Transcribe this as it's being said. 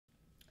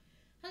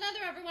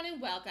Hello there everyone and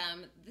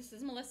welcome. This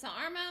is Melissa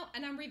Armo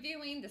and I'm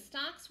reviewing the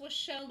Stock Swoosh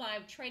Show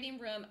Live Trading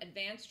Room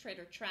Advanced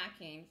Trader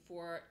Tracking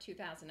for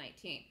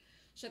 2019.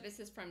 So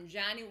this is from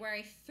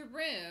January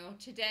through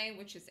today,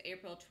 which is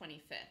April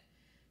 25th.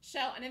 So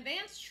an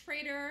advanced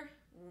trader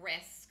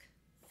risk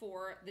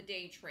for the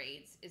day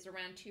trades is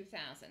around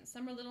 2,000.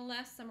 Some are a little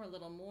less, some are a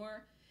little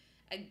more.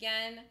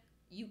 Again,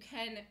 you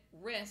can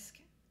risk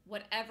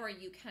whatever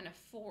you can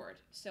afford.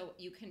 So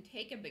you can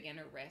take a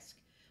beginner risk.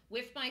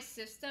 With my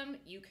system,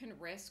 you can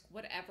risk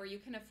whatever you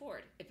can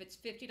afford. If it's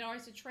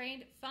 $50 a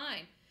trade,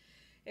 fine.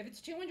 If it's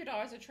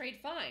 $200 a trade,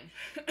 fine.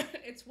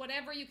 It's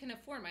whatever you can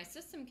afford. My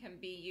system can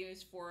be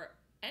used for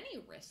any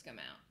risk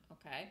amount,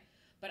 okay?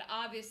 But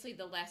obviously,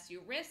 the less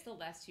you risk, the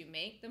less you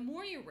make. The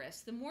more you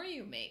risk, the more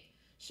you make.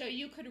 So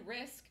you could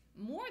risk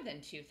more than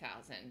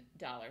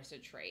 $2,000 a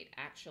trade,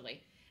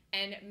 actually,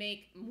 and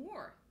make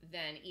more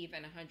than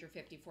even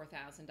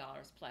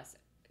 $154,000 plus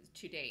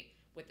to date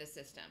with the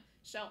system.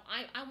 So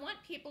I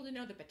want people to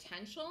know the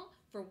potential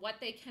for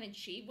what they can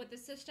achieve with the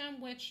system,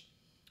 which,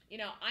 you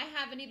know, I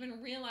haven't even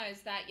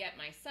realized that yet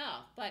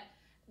myself. But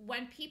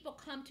when people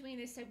come to me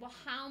and they say, well,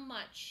 how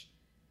much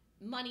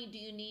money do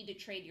you need to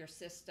trade your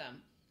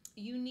system?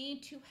 You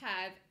need to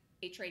have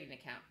a trading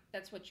account.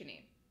 That's what you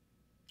need.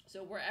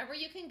 So wherever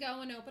you can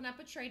go and open up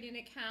a trading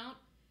account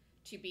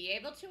to be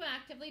able to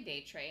actively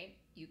day trade,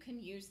 you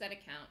can use that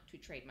account to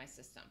trade my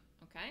system,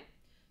 okay?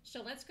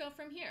 So let's go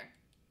from here.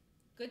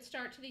 Good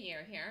start to the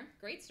year here.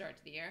 Great start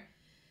to the year.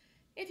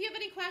 If you have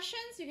any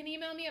questions, you can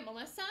email me at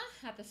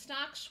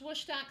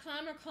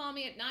melissa@thestockswoosh.com or call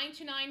me at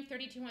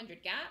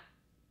 929-3200-GAP.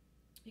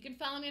 You can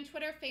follow me on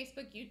Twitter,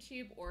 Facebook,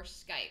 YouTube, or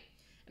Skype.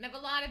 And I have a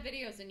lot of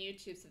videos on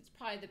YouTube, so it's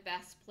probably the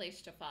best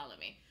place to follow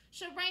me.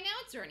 So right now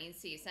it's earnings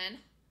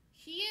season.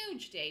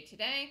 Huge day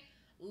today.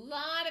 A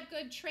lot of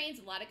good trades,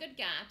 a lot of good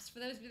gaps. For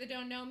those of you that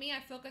don't know me,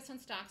 I focus on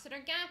stocks that are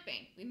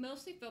gapping. We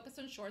mostly focus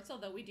on shorts,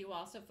 although we do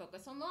also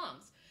focus on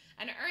longs.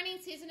 And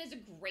earnings season is a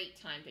great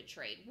time to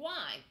trade.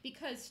 Why?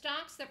 Because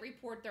stocks that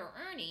report their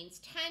earnings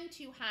tend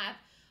to have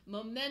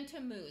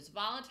momentum moves,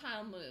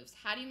 volatile moves.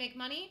 How do you make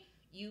money?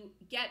 You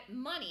get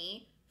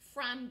money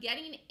from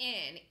getting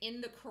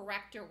in the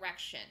correct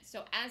direction.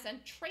 So as a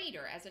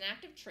trader, as an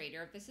active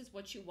trader, this is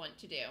what you want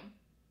to do.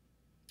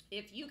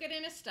 If you get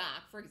in a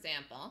stock, for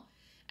example,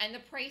 and the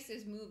price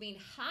is moving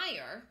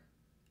higher,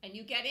 and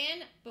you get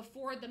in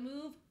before the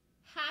move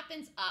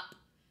happens up,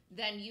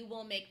 then you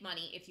will make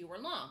money if you were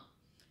long.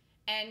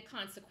 And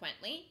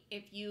consequently,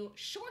 if you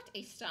short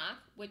a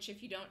stock, which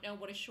if you don't know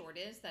what a short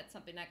is, that's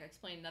something I can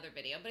explain in another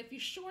video, but if you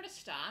short a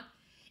stock,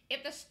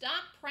 if the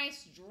stock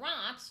price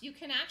drops, you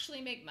can actually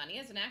make money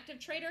as an active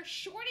trader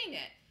shorting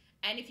it.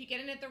 And if you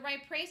get in at the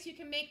right price, you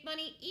can make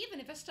money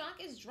even if a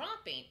stock is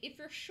dropping, if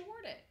you're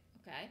shorted,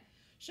 okay?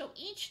 So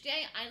each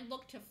day I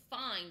look to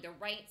find the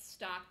right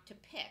stock to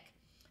pick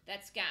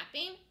that's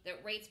gapping,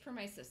 that rates per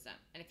my system.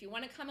 And if you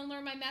want to come and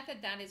learn my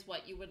method, that is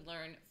what you would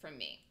learn from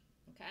me,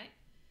 okay?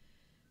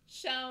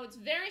 So it's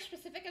very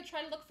specific. I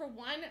try to look for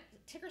one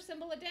ticker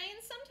symbol a day,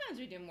 and sometimes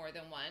we do more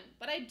than one.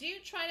 But I do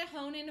try to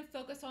hone in and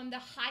focus on the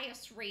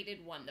highest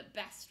rated one, the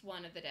best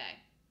one of the day.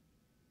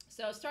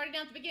 So starting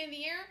out at the beginning of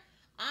the year,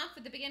 off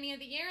at the beginning of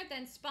the year,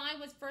 then SPY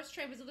was first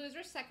trade was a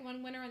loser, second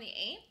one winner on the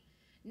 8th.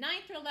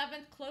 9th through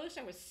 11th closed,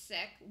 I was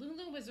sick.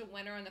 Lulu was a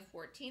winner on the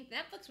 14th.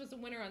 Netflix was a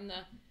winner on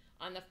the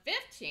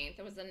 15th.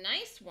 It was a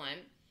nice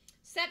one.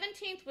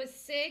 17th was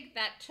SIG.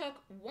 That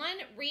took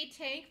one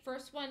retake.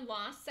 First one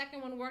lost,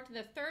 second one worked, and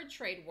the third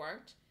trade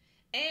worked.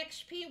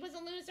 AXP was a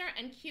loser,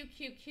 and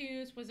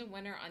QQQs was a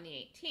winner on the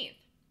 18th.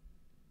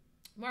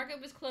 Market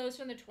was closed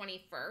on the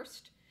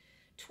 21st.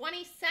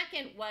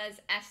 22nd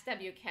was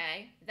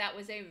SWK. That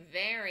was a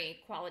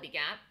very quality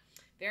gap,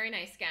 very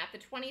nice gap. The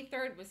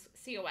 23rd was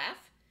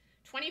COF.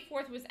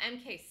 24th was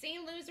MKC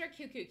loser,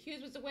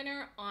 QQQs was a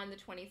winner on the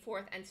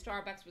 24th, and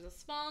Starbucks was a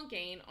small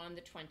gain on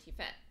the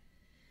 25th.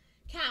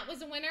 CAT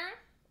was a winner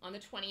on the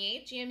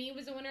 28th, GME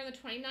was a winner on the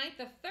 29th,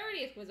 the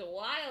 30th was a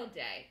wild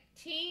day.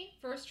 T,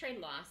 first trade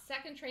lost,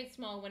 second trade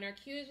small winner,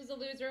 Qs was a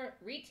loser,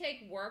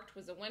 retake worked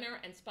was a winner,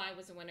 and SPY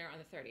was a winner on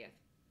the 30th.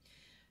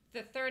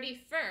 The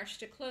 31st,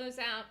 to close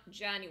out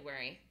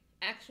January,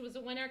 X was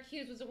a winner,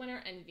 Qs was a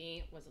winner, and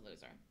V was a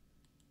loser.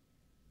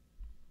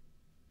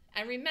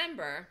 And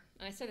remember,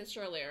 and I said this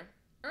earlier,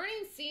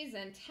 earnings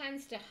season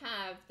tends to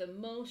have the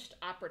most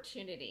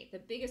opportunity, the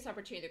biggest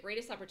opportunity, the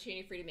greatest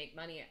opportunity for you to make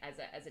money as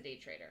a day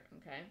trader,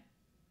 okay?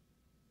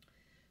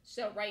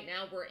 So right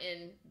now we're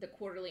in the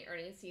quarterly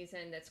earnings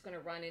season that's going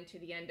to run into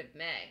the end of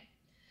May.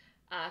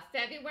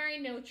 February,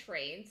 no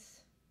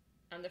trades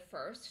on the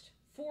 1st.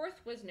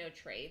 4th was no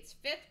trades.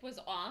 5th was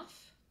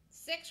off.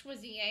 6th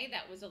was EA,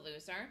 that was a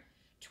loser.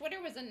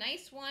 Twitter was a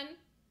nice one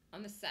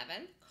on the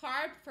 7th.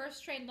 Carb,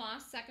 first trade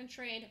lost, second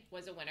trade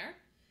was a winner.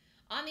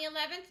 On the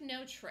 11th,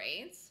 no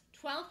trades.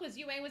 12th was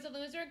UA was a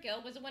loser,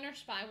 Gil was a winner,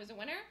 SPY was a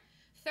winner.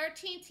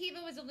 13th,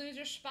 Tiva was a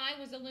loser, SPY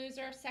was a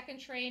loser, second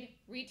trade,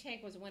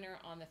 retake was a winner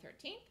on the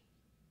 13th.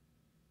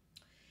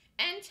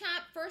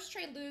 NTAP, first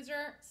trade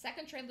loser,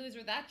 second trade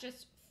loser, that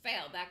just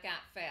failed, that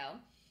gap failed.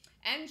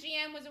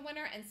 MGM was a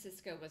winner and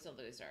Cisco was a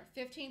loser.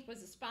 15th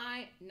was a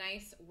SPY.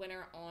 Nice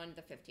winner on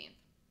the 15th.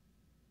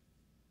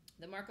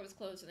 The market was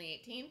closed on the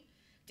 18th.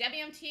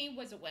 WMT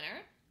was a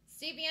winner.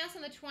 CVS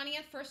on the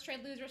 20th, first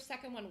trade loser,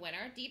 second one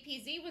winner.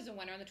 DPZ was a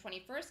winner on the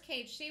 21st.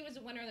 KHC was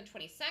a winner on the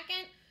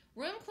 22nd.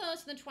 Room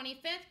closed on the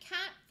 25th.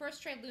 CAT,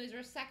 first trade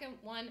loser, second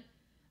one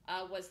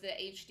was the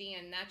HD,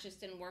 and that just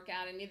didn't work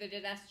out, and neither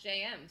did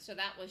SJM. So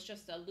that was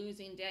just a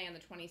losing day on the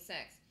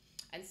 26th.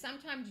 And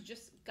sometimes you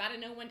just got to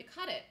know when to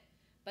cut it.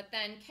 But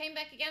then came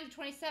back again the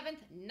 27th,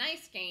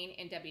 nice gain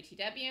in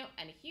WTW,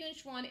 and a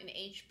huge one in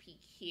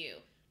HPQ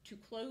to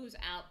close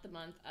out the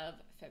month of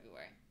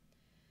February.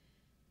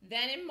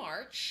 Then in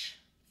March,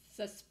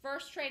 the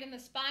first trade in the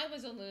SPY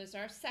was a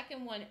loser,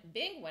 second one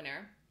big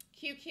winner.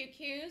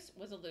 QQQs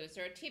was a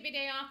loser. TV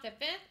day off the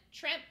 5th,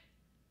 Trip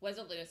was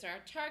a loser.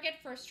 Target,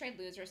 first trade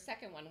loser,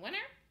 second one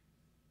winner.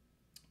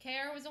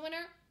 KR was a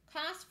winner.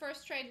 Cost,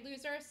 first trade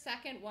loser,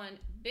 second one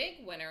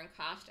big winner in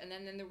cost. And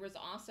then there was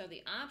also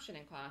the option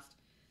in cost.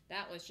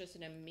 That was just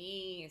an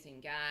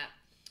amazing gap.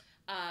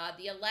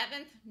 The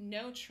 11th,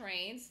 no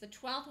trades. The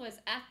 12th was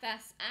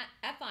SFIX,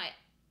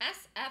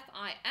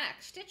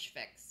 Stitch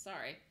Fix,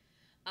 sorry.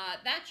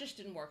 That just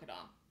didn't work at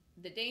all.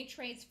 The day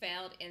trades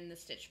failed in the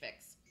Stitch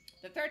Fix.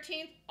 The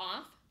 13th,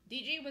 off.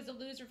 DG was a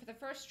loser for the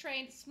first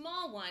trade,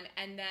 small one,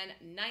 and then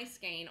nice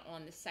gain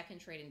on the second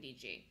trade in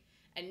DG.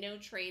 And no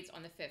trades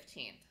on the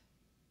 15th.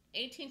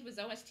 18th was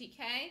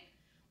OSTK,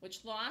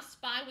 which lost.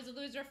 SPY was a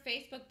loser.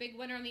 Facebook, big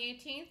winner on the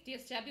 18th.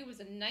 DSW was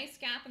a nice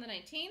gap on the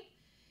 19th.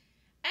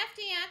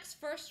 FDX,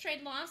 first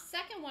trade loss,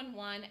 second one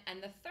won,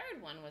 and the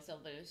third one was a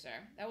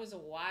loser. That was a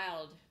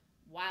wild,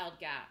 wild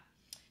gap.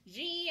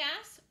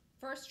 GES,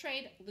 first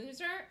trade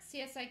loser.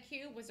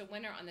 CSIQ was a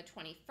winner on the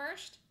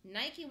 21st.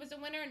 Nike was a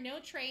winner, no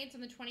trades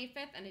on the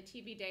 25th, and a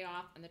TV day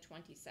off on the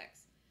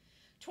 26th.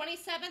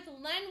 27th,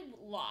 Len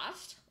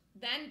lost.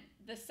 Then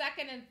the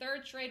second and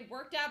third trade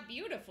worked out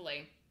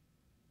beautifully.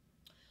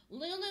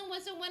 Lulu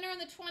was a winner on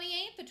the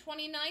 28th, the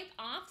 29th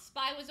off.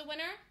 SPY was a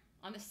winner.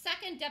 On the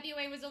second,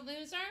 WA was a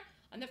loser.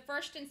 On the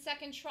first and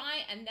second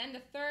try, and then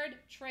the third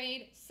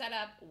trade set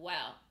up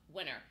well.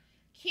 Winner.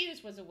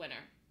 Qs was a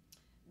winner.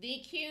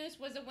 The Qs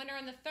was a winner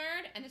on the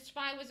third, and the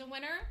SPY was a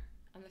winner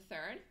on the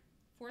third.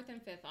 Fourth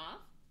and fifth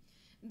off.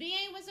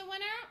 BA was a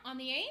winner on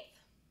the 8th.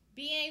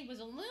 BA was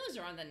a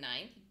loser on the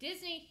 9th.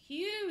 Disney,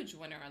 huge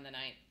winner on the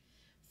 9th.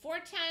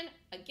 410,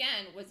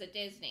 again, was a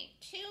Disney.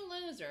 Two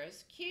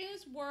losers.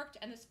 Qs worked,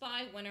 and the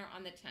SPY winner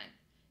on the 10th.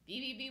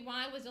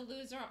 BBBY was a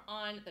loser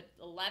on the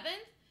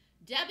 11th.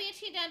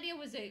 WTW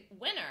was a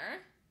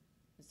winner.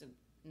 This is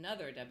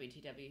another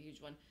WTW, huge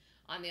one,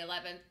 on the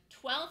 11th.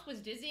 12th was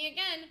Dizzy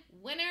again.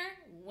 Winner,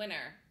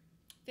 winner.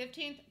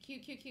 15th,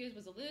 QQQs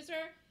was a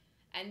loser.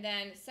 And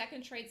then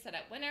second trade set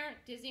up winner.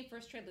 Disney,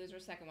 first trade loser,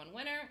 second one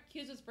winner.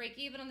 Qs was break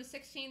even on the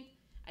 16th.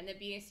 And the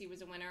BAC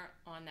was a winner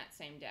on that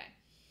same day.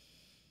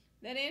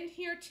 Then in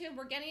here too,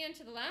 we're getting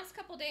into the last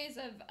couple days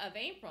of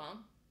April.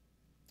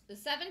 The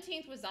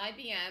 17th was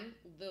IBM,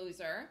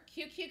 loser.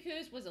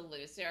 QQQs was a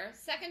loser.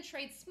 Second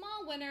trade,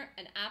 small winner,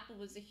 and Apple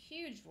was a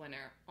huge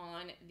winner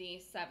on the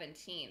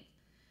 17th.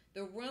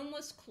 The room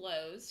was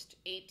closed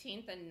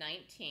 18th and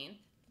 19th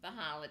for the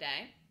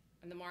holiday,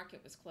 and the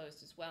market was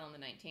closed as well on the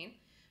 19th.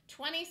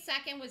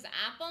 22nd was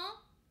Apple.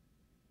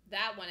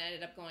 That one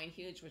ended up going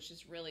huge, which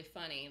is really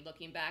funny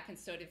looking back, and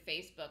so did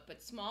Facebook.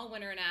 But small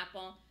winner in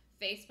Apple.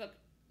 Facebook,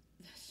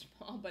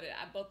 small, but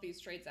both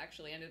these trades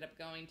actually ended up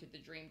going to the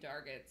dream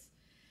targets.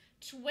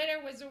 Twitter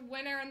was a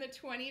winner on the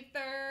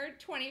 23rd.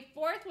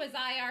 24th was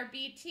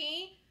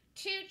IRBT.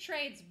 Two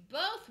trades,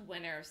 both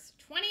winners.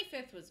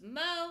 25th was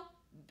Mo.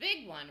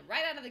 Big one,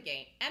 right out of the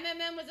gate.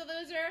 MMM was a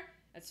loser.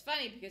 That's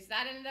funny because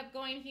that ended up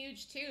going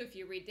huge too if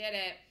you redid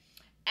it.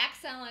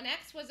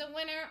 XLNX was a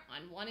winner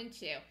on 1 and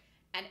 2.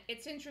 And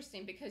it's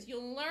interesting because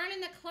you'll learn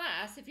in the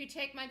class, if you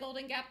take my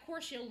Golden Gap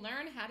course, you'll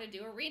learn how to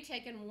do a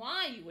retake and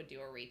why you would do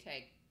a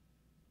retake.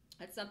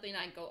 That's something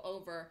I go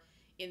over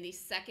in the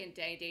second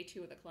day, day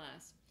 2 of the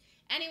class.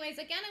 Anyways,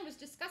 again, I was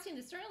discussing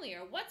this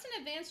earlier. What's an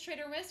advanced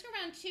trader risk?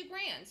 Around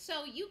 $2,000.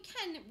 So you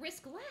can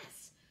risk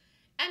less.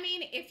 I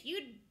mean, if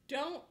you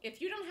don't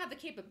have the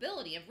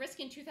capability of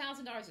risking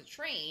 $2,000 a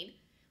trade,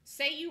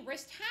 say you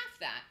risked half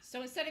that.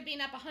 So instead of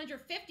being up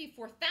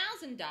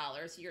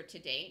 $154,000 year to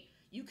date,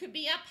 you could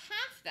be up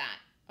half that.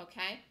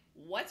 Okay?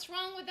 What's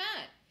wrong with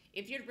that?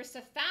 If you'd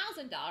risked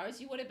 $1,000,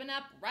 you would have been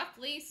up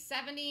roughly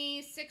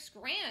 76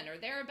 grand or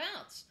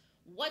thereabouts.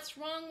 What's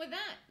wrong with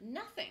that?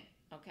 Nothing.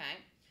 Okay?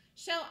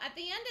 So at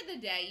the end of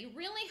the day, you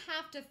really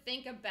have to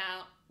think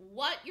about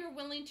what you're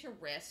willing to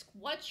risk,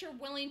 what you're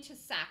willing to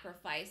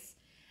sacrifice.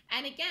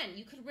 And again,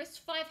 you could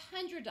risk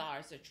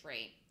 $500 a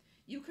trade.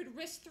 You could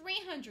risk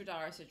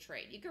 $300 a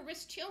trade. You could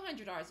risk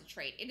 $200 a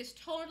trade. It is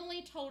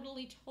totally,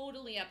 totally,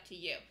 totally up to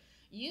you.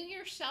 You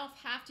yourself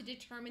have to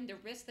determine the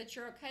risk that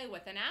you're okay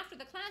with. And after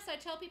the class, I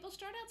tell people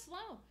start out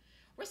slow.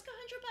 Risk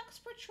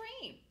 $100 per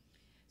trade.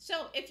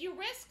 So if you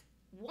risk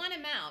one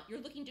amount,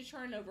 you're looking to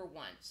turn over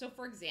one. So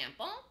for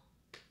example,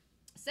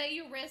 say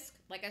you risk,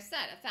 like I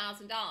said,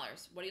 $1,000.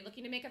 What are you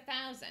looking to make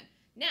 $1,000?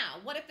 Now,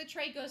 what if the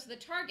trade goes to the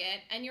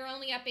target and you're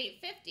only up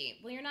 850?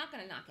 Well, you're not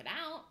going to knock it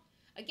out.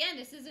 Again,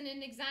 this isn't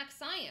an exact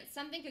science.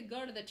 Something could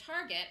go to the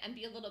target and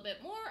be a little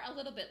bit more, a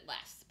little bit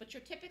less, but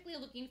you're typically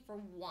looking for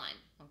one,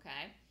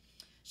 okay?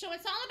 So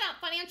it's all about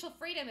financial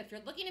freedom. If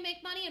you're looking to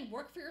make money and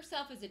work for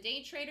yourself as a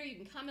day trader, you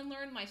can come and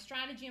learn my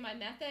strategy and my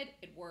method.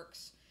 It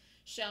works.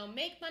 So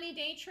make money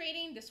day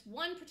trading, this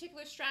one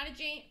particular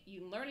strategy,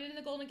 you learn it in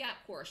the Golden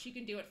Gap course. You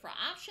can do it for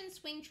option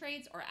swing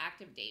trades or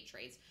active day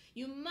trades.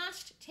 You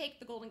must take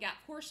the Golden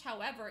Gap course.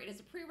 However, it is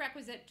a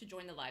prerequisite to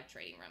join the live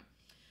trading room.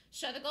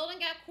 So the Golden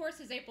Gap course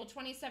is April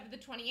 27th to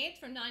 28th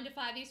from 9 to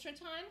 5 Eastern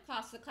Time.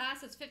 Cost of the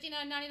class is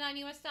 $59.99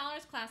 US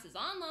dollars. Class is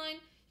online.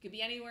 You could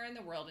be anywhere in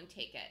the world and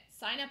take it.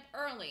 Sign up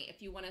early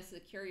if you want to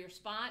secure your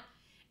spot.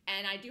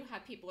 And I do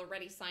have people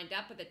already signed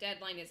up, but the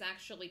deadline is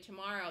actually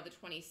tomorrow, the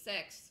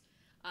 26th.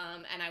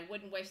 And I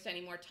wouldn't waste any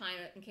more time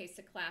in case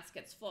the class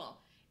gets full.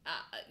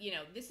 You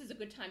know, this is a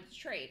good time to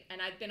trade. And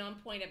I've been on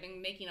point. I've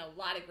been making a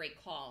lot of great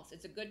calls.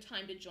 It's a good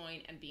time to join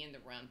and be in the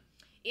room.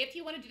 If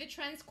you want to do the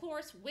trends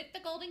course with the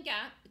Golden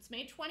Gap, it's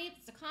May 20th.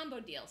 It's a combo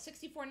deal.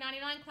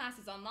 $64.99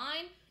 classes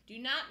online. Do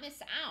not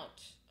miss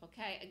out.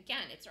 Okay,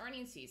 again, it's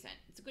earnings season.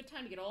 It's a good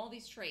time to get all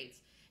these trades.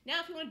 Now,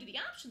 if you want to do the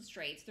options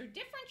trades, they're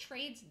different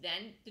trades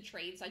than the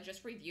trades I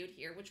just reviewed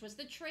here, which was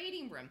the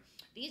trading room.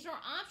 These are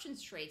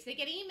options trades. They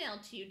get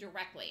emailed to you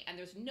directly, and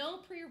there's no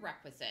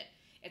prerequisite.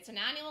 It's an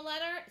annual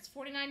letter. It's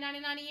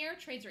 $49.99 a year.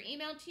 Trades are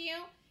emailed to you.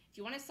 If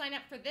you want to sign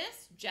up for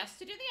this, just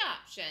to do the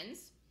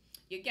options,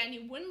 again,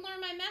 you wouldn't learn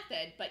my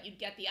method, but you'd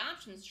get the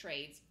options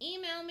trades.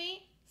 Email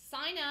me,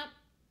 sign up,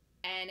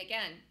 and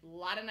again, a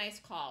lot of nice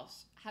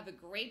calls. Have a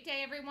great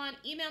day, everyone.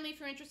 Email me if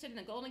you're interested in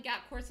the Golden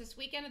Gap course this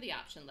weekend or the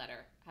option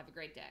letter. Have a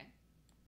great day.